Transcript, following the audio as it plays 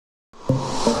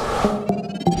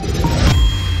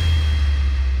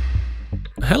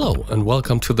and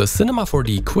welcome to the Cinema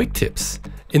 4D Quick Tips.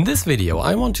 In this video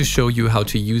I want to show you how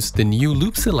to use the new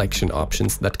loop selection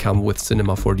options that come with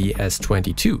Cinema 4D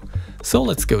S22. So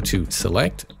let's go to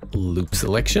Select, Loop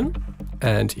Selection,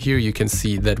 and here you can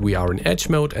see that we are in Edge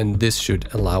mode, and this should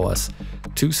allow us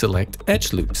to select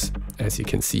edge loops, as you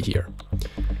can see here.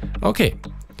 Okay,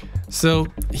 so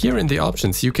here in the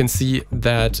options you can see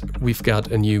that we've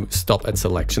got a new Stop at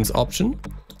Selections option,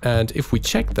 and if we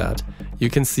check that, you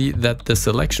can see that the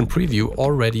selection preview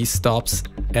already stops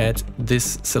at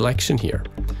this selection here.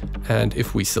 And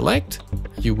if we select,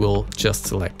 you will just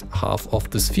select half of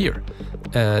the sphere.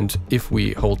 And if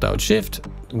we hold down Shift,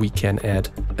 we can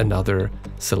add another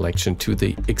selection to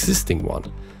the existing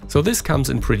one. So this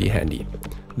comes in pretty handy.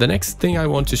 The next thing I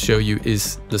want to show you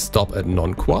is the Stop at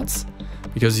Non-Quads,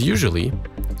 because usually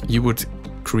you would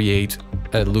create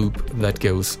a loop that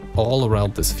goes all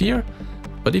around the sphere.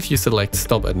 But if you select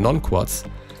Stop at Non-Quads,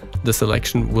 the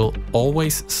selection will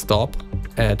always stop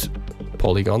at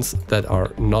polygons that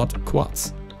are not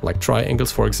quads, like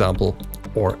triangles for example,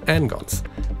 or n-gons.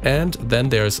 And then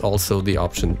there's also the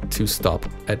option to stop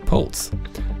at poles.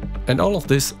 And all of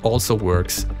this also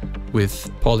works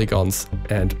with polygons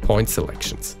and point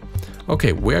selections.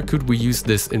 Okay, where could we use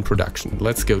this in production?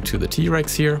 Let's go to the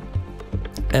T-Rex here.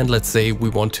 And let's say we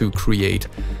want to create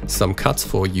some cuts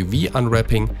for UV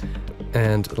unwrapping.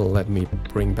 And let me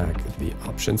bring back the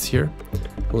options here.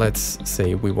 Let's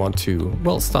say we want to,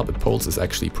 well, stop at poles is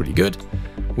actually pretty good.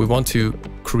 We want to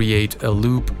create a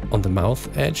loop on the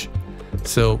mouth edge.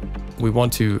 So we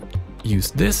want to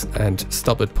use this, and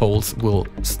stop at poles will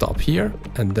stop here.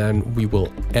 And then we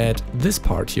will add this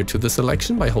part here to the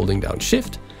selection by holding down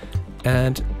Shift.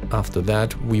 And after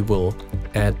that, we will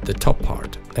add the top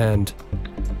part. And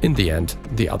in the end,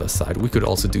 the other side. We could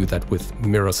also do that with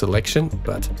mirror selection,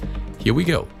 but here we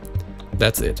go.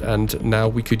 That's it. And now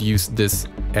we could use this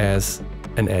as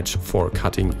an edge for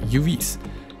cutting UVs.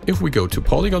 If we go to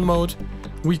polygon mode,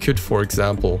 we could, for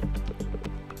example,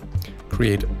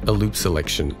 create a loop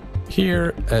selection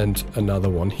here and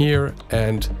another one here,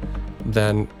 and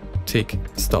then take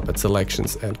Stop at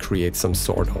Selections and create some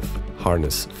sort of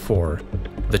harness for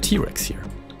the T-Rex here.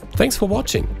 Thanks for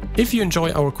watching. If you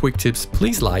enjoy our quick tips,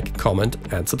 please like, comment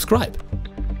and subscribe.